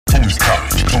Tony's talk.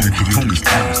 Tony's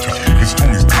talk. It's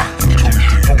Tony's talk.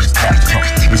 Tony's talk.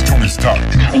 It's Tony's talk.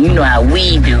 And you know how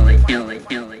we do it.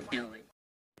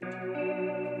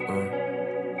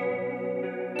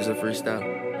 It's a freestyle.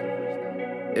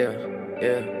 Yeah.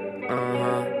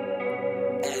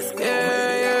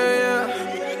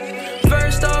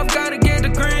 First off, gotta get the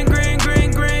green.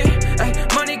 Ay,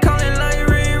 money calling like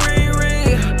ring.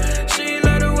 She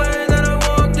led the way that I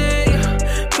walked in.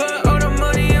 Put all the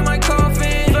money in my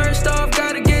coffin. First off,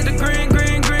 gotta get the green.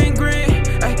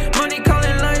 Ay, money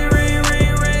calling like ring.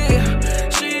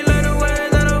 She led the way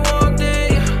that I walked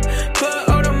in. Put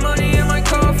all the money in my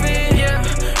coffin. Yeah,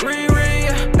 ring.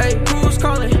 Hey, who's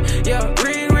calling? Yeah,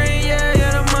 ring.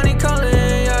 Yeah, the money calling.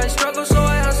 Yeah, I struggle, so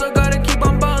I hustle, gotta keep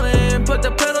on balling. Put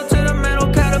the pedal to the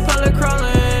metal, caterpillar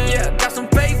crawling. Yeah, got some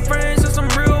fake friends and some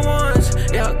real ones.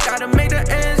 Yeah, gotta make the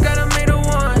ends, gotta make the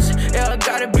ones. Yeah,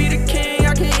 gotta be the king,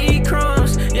 I can eat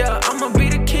crumbs. Yeah, I'ma be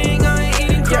the king, I ain't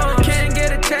eating crumbs. Yeah, can't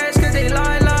get attached cause they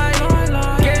lie.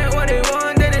 Get what they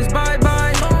want, then it's bye.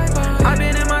 I've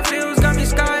been in my fields, got me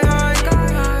sky high.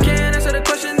 Can't answer the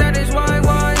question, that is why.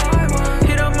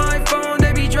 Hit up my phone,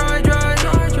 they be dry.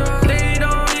 They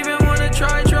don't even wanna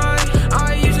try.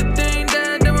 I used to think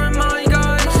that they were my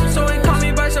guys, so it caught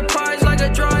me by surprise like a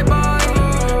drive-by.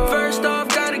 First off,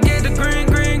 gotta get the green.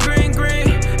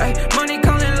 Ay, money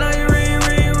calling like ring.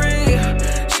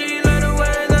 She led the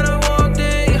way that I walked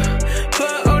in.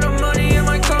 Put all the money in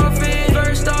my coffin.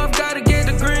 First off, gotta get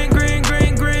the green.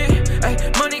 Ay,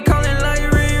 money calling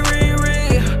like ring.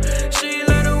 She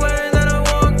led the way that I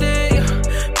walked in.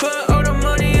 Put all the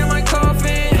money in my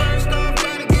coffin. First off,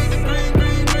 gotta get the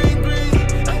green.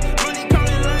 Ay, money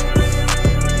calling like ring.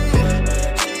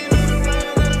 She led the way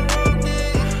that I walked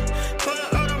in. Put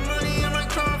all the money in my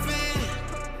coffin.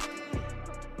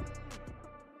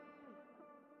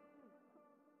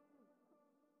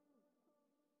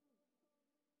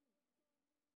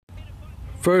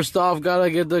 First off, gotta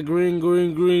get the green.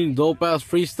 Dope ass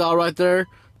freestyle right there.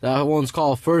 That one's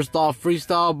called First Off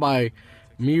Freestyle by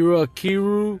Mira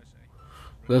Kiru.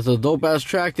 That's a dope ass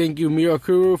track. Thank you, Mira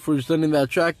Kiru, for sending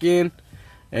that track in.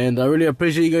 And I really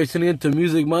appreciate you guys tuning in to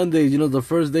Music Mondays. You know, the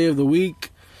first day of the week.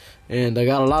 And I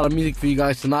got a lot of music for you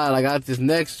guys tonight. I got this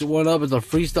next one up. It's a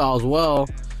freestyle as well.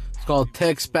 It's called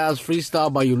Tech Spaz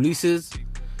Freestyle by Ulysses.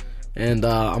 And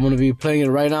I'm going to be playing it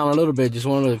right now in a little bit. Just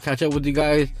wanted to catch up with you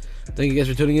guys. Thank you guys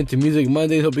for tuning in to Music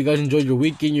Mondays. Hope you guys enjoyed your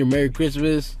weekend, your Merry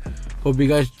Christmas. Hope you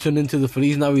guys tuned into the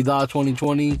Feliz Navidad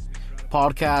 2020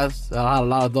 podcast. I had a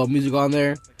lot of dope music on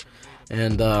there.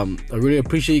 And I really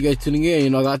appreciate you guys tuning in. You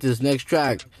know, I got this next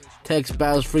track, Tech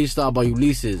Spaz Freestyle by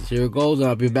Ulysses. Here it goes, and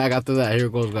I'll be back after that. Here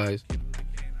it goes, guys.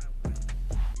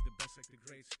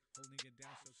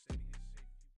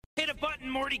 Hit a button,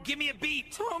 Morty. Give me a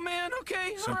beat. Oh man,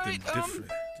 okay, Something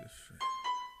different.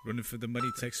 Running for the money,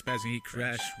 tech spaz and he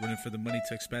crash. Running for the money,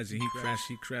 tech spaz and he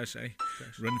crash, ay.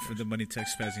 Running for the money, tech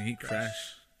spaz and he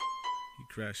crash.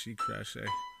 He crash, ay.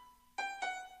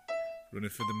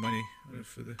 Running for the money, running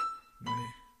for the money.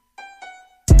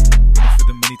 Running for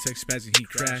the money, tech spaz and he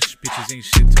crash. Bitches ain't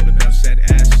shit, told about sad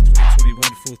ass.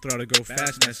 2021, full throttle, go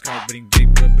fast. NASCAR, winning big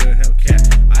rubber Hellcat.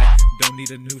 I don't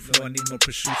need a new flow, I need more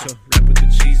prosciutto. Rap with the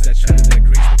cheese, that cheddar, that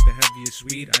green, smoke the heaviest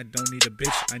weed. I don't need a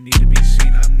bitch, I need to be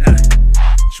seen. I'm not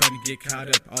trying to get caught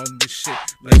up all in this shit.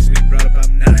 Legs being brought up,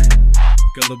 I'm not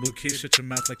gullible kid, shut your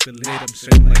mouth like the lid. I'm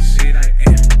saying like Sid, I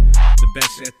am the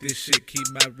best at this shit. Keep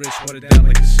my wrist watered down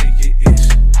like a sink, it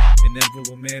is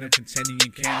inevitable, man. I'm contending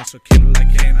and can, so kill it like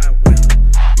can. I will be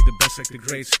the best like the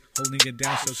greats, holding it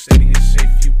down so steady and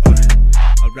safe you are.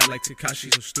 I rap like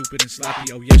Tekashi, so stupid and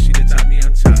sloppy. Oh yeah, she did top me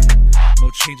on top.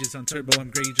 More changes on turbo, I'm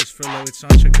great, you just furlough. It's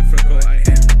on, check the front go, I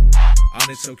am on,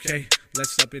 it's okay,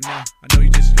 let's stop it now. I know you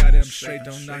just got it, I'm straight,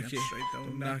 don't knock it.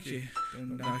 Don't knock it,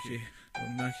 don't knock it,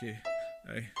 don't knock it.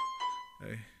 Hey,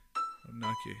 don't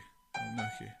knock it, don't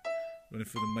knock it. Running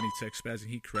for the money, tech spaz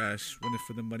and he crash. Running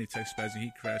for the money, tech spaz and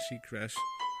he crash.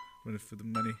 Running for the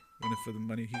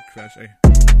money, he crash, hey.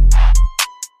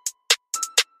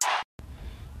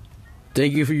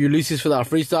 Thank you for Ulysses for that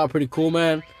freestyle. Pretty cool,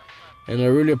 man. And I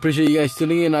really appreciate you guys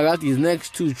tuning in. I got these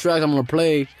next two tracks I'm going to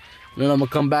play. And then I'm going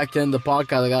to come back to end the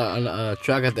podcast. I got a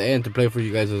track at the end to play for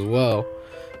you guys as well.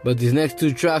 But these next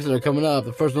two tracks that are coming up,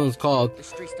 the first one is called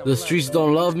The Streets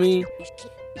Don't Love Me,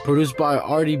 produced by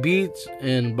RD Beats,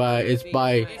 and it's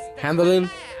by Handlin.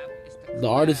 The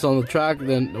artist on the track,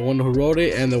 then the one who wrote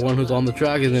it, and the one who's on the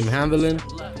track is named Handlin.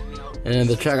 And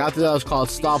the track after that is called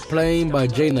Stop Playing by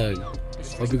J-Nug.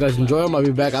 Hope you guys enjoy them. I'll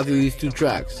be back after these two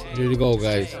tracks. Here you go,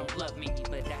 guys.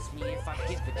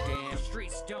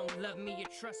 Streets don't love me, you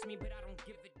trust me, but I don't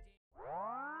give a damn.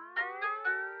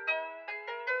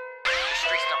 The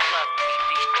streets don't love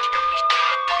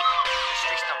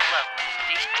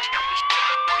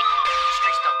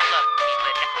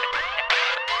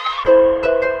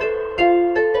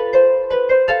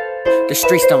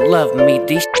streets don't love me.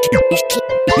 These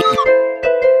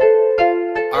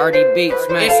Artie Beats,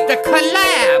 man. It's the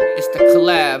collab. It's the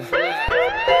collab.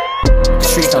 The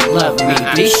streets don't love me.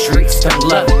 These streets don't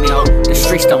love me. The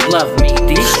streets don't love me.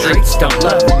 These streets don't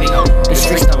love me. The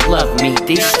streets don't love me.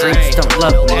 These streets don't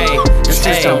love me. The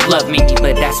streets don't love me,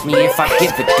 but that's me if I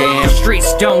give a damn. The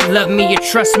streets don't love me, you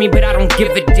trust me, but I don't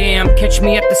give a damn. Catch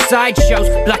me at the sideshows,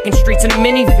 blocking streets in a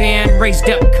minivan. Raised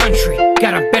up country,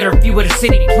 got a better view of the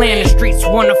city plan. The streets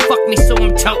wanna fuck me, so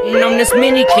I'm toting on this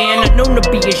mini can. I'm known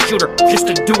to be a shooter, just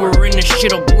a doer in the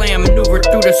shit'll blam. Maneuver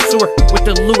through the sewer with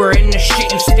the lure in the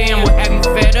shit you stand. What have you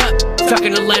fed up?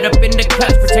 Tucking the lead up in the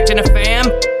cuts, protecting the fam.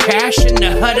 Cash in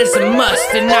the HUD is a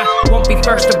must, and I won't be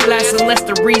first to blast unless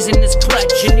the reason is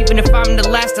clutch. And even if I'm the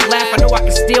last to laugh, I know I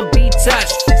can still be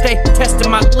touched. Stay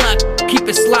testing my luck, keep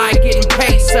it sly, getting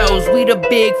pesos. We the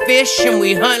big fish and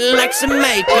we hunting like some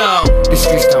Mako. The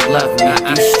streets don't love me,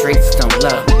 these streets don't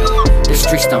love me. The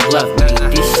streets don't love me,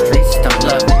 these streets don't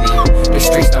love me. The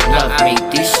streets don't love me,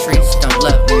 these streets don't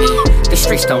love me. The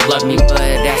streets don't love me, but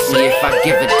ask me if I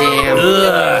give a damn.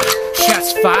 Ugh,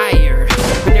 shots fired,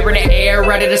 but they were in the air,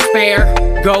 ready to spare.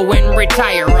 Go and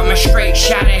retire, I'm a straight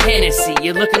shot of Hennessy.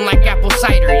 You're looking like apple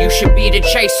cider, you should be the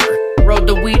chaser. Roll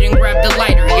the weed and grab the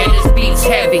lighter, yeah this beat's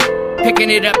heavy.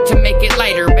 Picking it up to make it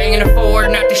lighter, banging a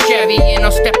Ford, not the Chevy. And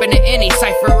I'll step into any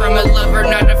cipher, I'm a lover,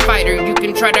 not a fighter. You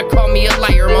can try to call me a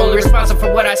liar, I'm only responsible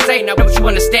for what I say. Now don't you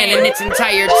understand, and it's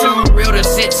entire. Too real to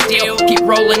sit still, keep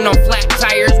rolling on flat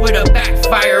tires with a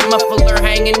backfire. Muffler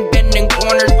hanging, bending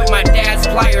corners with my dad's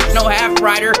pliers. No half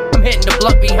rider, I'm hitting the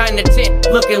blunt behind the tent,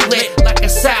 looking lit like a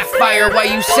sapphire. While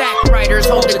you sack riders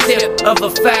hold the tip of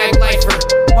a fag lifer.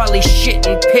 While he's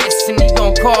shitting piss and he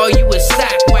gon' call you a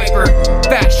sack wiper.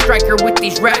 Fast striker with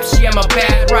these raps, yeah I'm a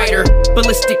bad writer.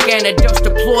 Ballistic antidotes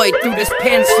deployed through this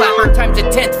pen slapper. Times a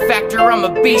 10th factor, I'm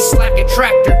a beast like a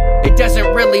tractor. It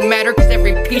doesn't really matter cause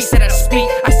every piece that I speak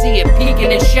I see it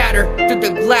peeking and shatter through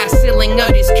the glass ceiling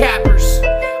of these cappers.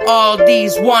 All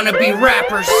these wannabe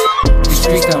rappers. The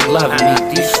streets don't love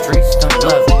me, these streets don't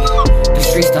love me. The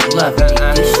streets don't love me,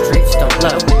 these streets don't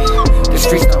love me. The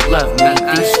streets don't love me,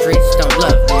 these streets don't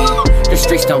love me. The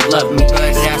streets don't love me, but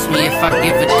ask me if I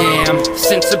give a damn.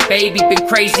 Since a baby, been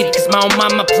crazy because my own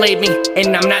mama played me.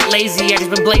 And I'm not lazy, I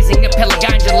just been blazing a pellet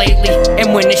ganja lately.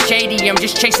 And when it's shady, I'm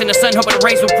just chasing the sun, hoping the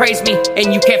rays will praise me.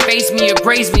 And you can't face me or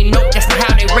graze me, nope, that's not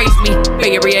how they raised me.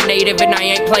 Bay Area native and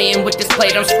I ain't playing with this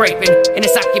plate I'm scraping. In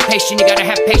this occupation, you gotta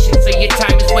have patience so your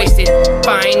time is wasted.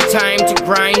 Find time to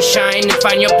grind, shine, and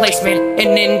find your placement.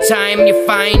 And in time, you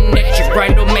find that your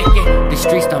grind will make it. The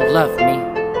streets don't love me.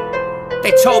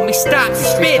 They told me stop spitting. The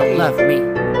streets don't love me.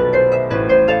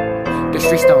 The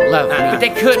streets don't love me. But they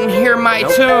couldn't hear my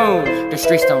tune. The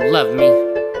streets don't love me.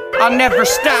 I'll never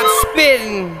stop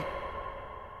spitting.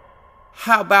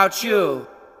 How about you?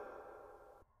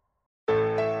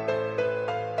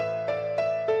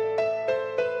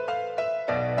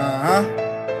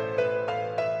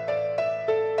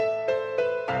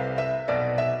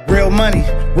 Real money,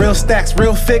 real stacks,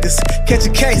 real figures. Catch a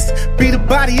case, beat a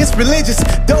body, it's religious.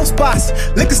 Those spots,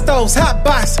 liquor stores, hot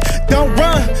box. Don't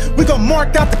run, we gon'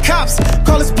 mark out the cops.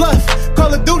 Call his bluff,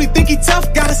 Call of Duty, think he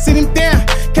tough, gotta sit him down.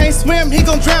 Can't swim, he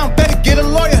gon' drown, better get a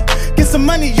lawyer. Get some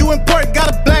money, you important, got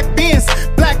a black Benz.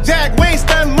 Black Jack, we ain't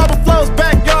stunning marble flows,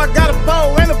 backyard, got a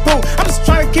bowl and a pool. I'm just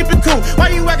trying to keep it cool. Why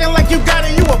you acting like you got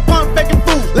it, you a punk faking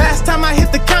fool. Last time I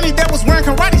hit the county, that was wearing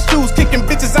karate shoes. Kicking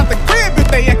bitches out the crib if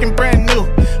they acting brand new.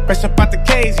 Fresh up out the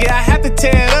cage, yeah, I had to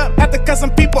tear it up. Had to cut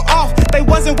some people off, they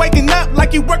wasn't waking up.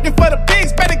 Like you working for the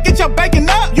pigs, better get your bacon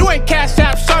up. You ain't Cash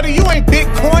App, shorty, you ain't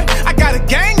Bitcoin. I got a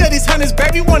gang of these hunters,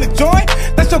 baby, wanna join?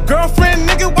 That's your girlfriend,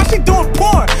 nigga, why she doing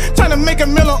porn? Tryna make a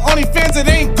million OnlyFans, it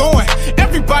ain't going.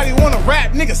 Everybody wanna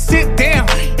rap, nigga, sit down.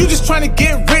 You just tryna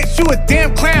get rich, you a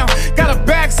damn clown. Got a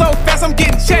bag so fast, I'm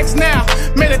getting checks now.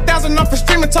 Made 1,000 off for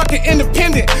streaming, talking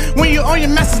independent. When you on your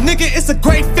masters, nigga, it's a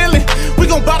great feeling. We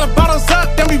gon' bottle bottles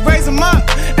up, then we raise them up.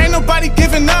 Ain't nobody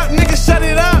giving up, nigga, shut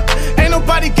it up. Ain't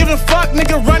nobody giving fuck,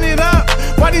 nigga, run it up.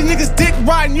 Why these niggas dick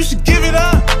riding, you should give it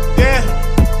up, yeah.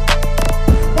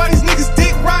 Why these niggas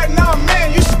dick riding, nah,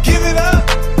 man, you should give it up.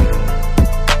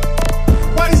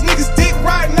 Why these niggas dick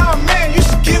riding, nah, man, you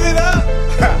should give it up.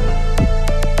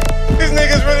 These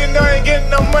niggas really know ain't getting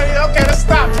no money, okay, let's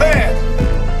stop playing.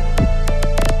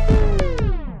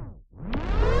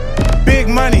 Big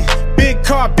money, big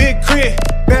car, big crib,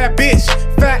 bad bitch,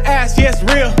 fat ass, yes,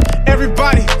 real.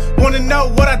 Everybody wanna know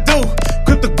what I do.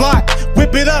 Grip the block,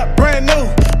 whip it up, brand new,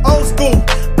 old school.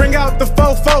 Bring out the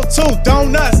 442,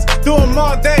 donuts, do them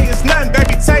all day, it's nothing,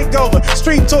 baby, take over.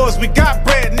 Street tours, we got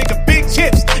bread, nigga, big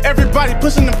chips. Everybody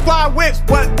pushing them fly whips,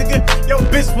 what, nigga, yo,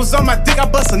 bitch. bitch was on my dick, I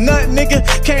bust a nut, nigga.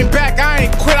 Came back, I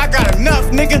ain't quit, I got enough,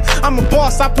 nigga. I'm a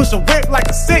boss, I push a whip like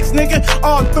a 6, nigga.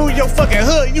 All through your fucking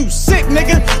hood, you sick,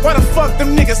 nigga. Why the fuck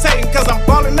them niggas hating, cause I'm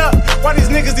ballin' up? Why these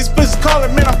niggas, these bitches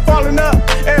callin', man, I'm fallin' up.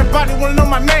 Everybody wanna know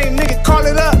my name, nigga, call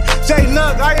it up.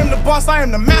 J-Nug, I am the boss, I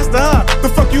am the master, huh? The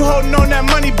fuck you holding on that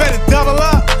money, better double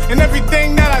up. And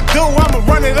everything that I do, I'ma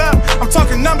run it up. I'm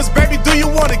talking numbers, baby, do you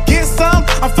wanna get some?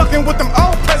 I'm fucking with them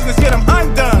old presidents, get them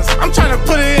undones. I'm trying to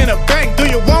put it in a bank, do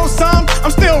you want some?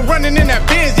 I'm still running in that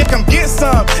biz, yeah, come get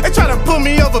some. They try to pull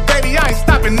me over, baby, I ain't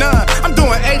stopping none. I'm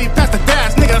doing 80 past the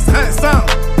dash, nigga, that's 100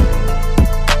 something.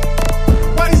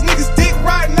 Why these niggas dick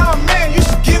riding? Nah, man, you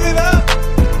should give it up.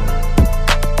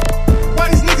 Why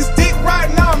these niggas dick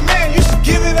riding? Nah, man, you should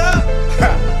give it up.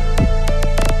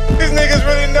 These niggas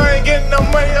really know they ain't getting no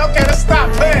money. Okay, let's stop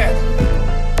playing.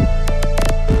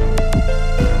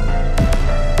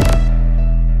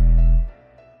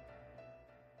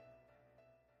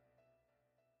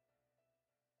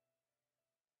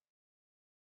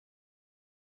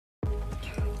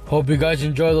 Hope you guys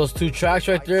enjoyed those two tracks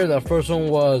right there. The first one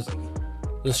was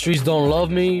The Streets Don't Love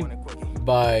Me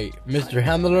by Mr.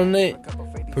 Handler on it,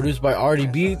 produced by Artie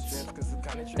Beats.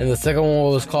 And the second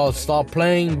one was called Stop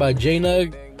Playing by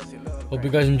J-Nug. Hope you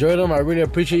guys enjoyed them. I really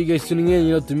appreciate you guys tuning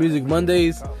in, to Music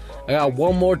Mondays. I got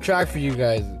one more track for you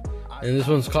guys. And this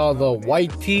one's called The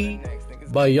White Tee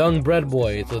by Young Bread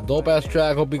Boy. It's a dope ass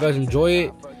track. Hope you guys enjoy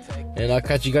it. And I'll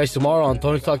catch you guys tomorrow on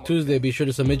Tony Talk Tuesday. Be sure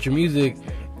to submit your music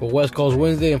for West Coast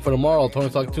Wednesday, and for tomorrow, Tony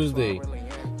Talk Tuesday.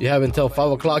 You have until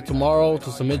 5 o'clock tomorrow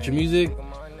to submit your music,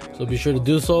 so be sure to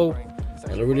do so.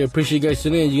 And I really appreciate you guys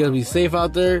tuning in. You guys be safe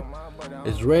out there.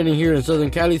 It's raining here in Southern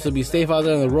Cali, so be safe out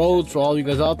there on the roads for all you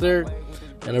guys out there.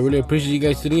 And I really appreciate you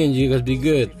guys tuning in. You guys be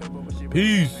good.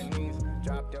 Peace.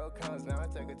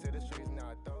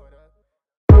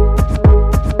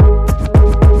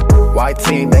 White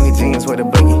tee, baggy jeans with a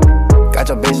boogie. Got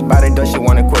your bitch by the door, she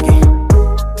want a quickie.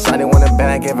 Shawty want a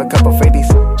bag, gave a couple 50s.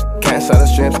 Can't sell the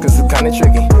strips cause it's kinda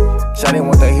tricky. Shawty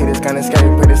want the heat, it's kinda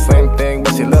scary. Pretty slim thing,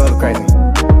 but she look crazy.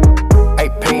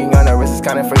 AP on her wrist is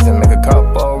kinda freezing. Make a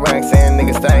couple racks and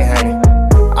niggas stay hanging.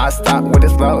 I stop with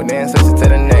this flow, then switch it to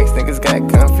the next. Niggas get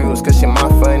confused cause she my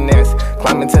finesse.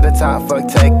 Climbing to the top, fuck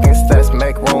taking steps.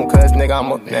 Make room cause nigga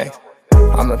I'm up next.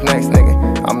 I'm up next, nigga,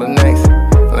 I'm up next.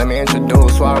 Let me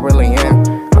introduce who I really am.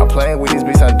 I play with these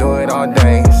beats, I do it all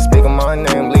day. Speaking my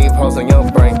name, leave holes in your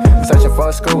brain. Searching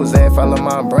for screws, they follow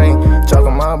my brain.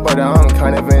 Joking my brother, I'm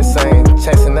kind of insane.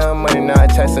 Chasing the money, not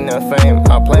chasing the fame.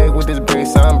 I play with this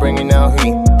beats, I'm bringing out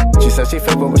heat. She said she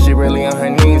fit, but she really on her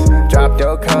knees. Drop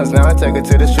your cones, now I take her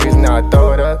to the streets. Now I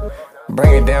throw it up,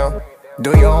 bring it down.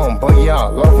 Do your own, boogie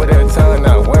all over the tongue.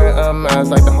 Now wear a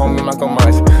mask like the homie Michael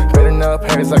Myers. Spitting up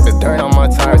haters like the dirt on my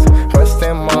tires. First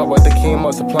them up with the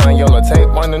chemo supplying. Yellow tape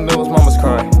on the news, mama's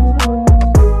crying.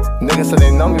 Niggas say they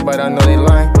know me, but I know they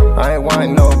lying. I ain't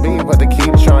want no beef, but they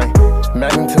keep trying.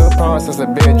 Magnitude pounds, that's a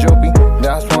bit droopy.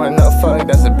 That's one up fuck,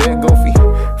 that's a bit goofy.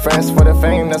 Friends for the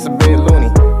fame, that's a bit loony.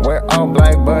 We're all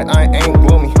black, but I ain't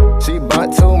gloomy. She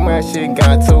bought too much, she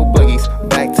got 2 boogies.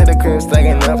 Back to the crib,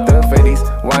 stacking up the 50s.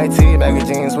 White tee, baggy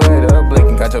jeans with a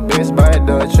blinking. Got your bitch by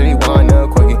the tree, want a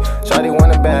quickie. Shawty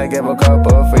want a bag, give a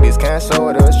couple 50s. Can't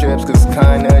show the strips, cause it's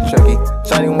kinda tricky.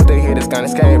 Shawty want the hit, it's kinda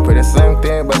scary. Pretty slim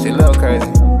thing, but she look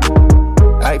crazy.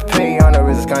 AP on the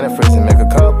wrist is kinda freezing. Make a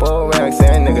couple racks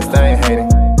and niggas stay hating.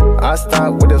 I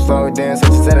stop with the flow, then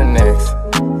switch to the next.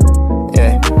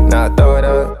 Yeah, now I throw it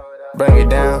up, bring it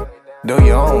down. Do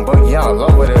your own boogie all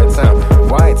over the town.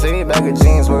 White tee, bag of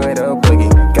jeans with a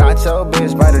boogie. Got your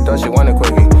bitch by the door, she want a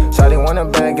quickie. Shawty want a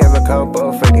bag, give a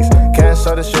couple 50s. Can't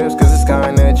show the strips cause it's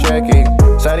kinda tricky.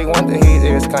 Shawty want the heat,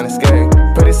 it's kinda scary.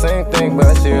 Pretty same thing,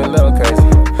 but she a little crazy.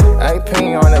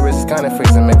 AP on the wrist is kinda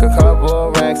freezing. Make a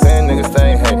couple racks and niggas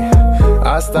stay hating.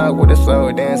 I stop with the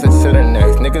slow dance to the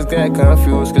next. Niggas get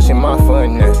confused cause she my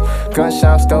finesse.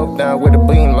 Gunshot scoped out with a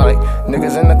beam light.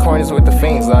 Niggas in the corners with the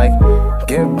fiends like.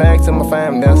 Give back to my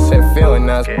fam, that shit feeling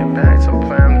nice. Give back to my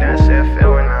fam, that shit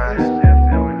feeling nice.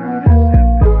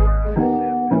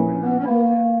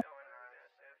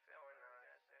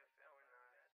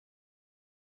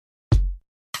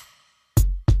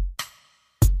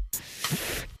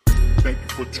 Thank you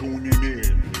for tuning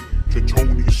in to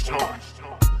Tony's Talk,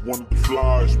 one of the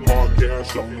flyest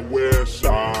podcasts on the west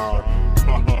side.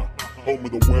 Home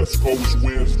of the West Coast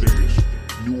Wednesdays.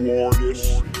 New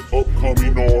artists,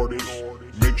 upcoming artists.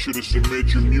 Make sure to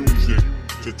submit your music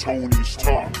to Tony's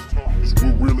Talk, cause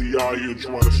we're really out here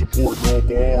trying to support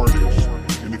local artists.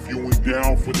 And if you ain't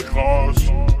down for the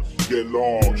cause, get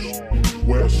lost.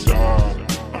 West side.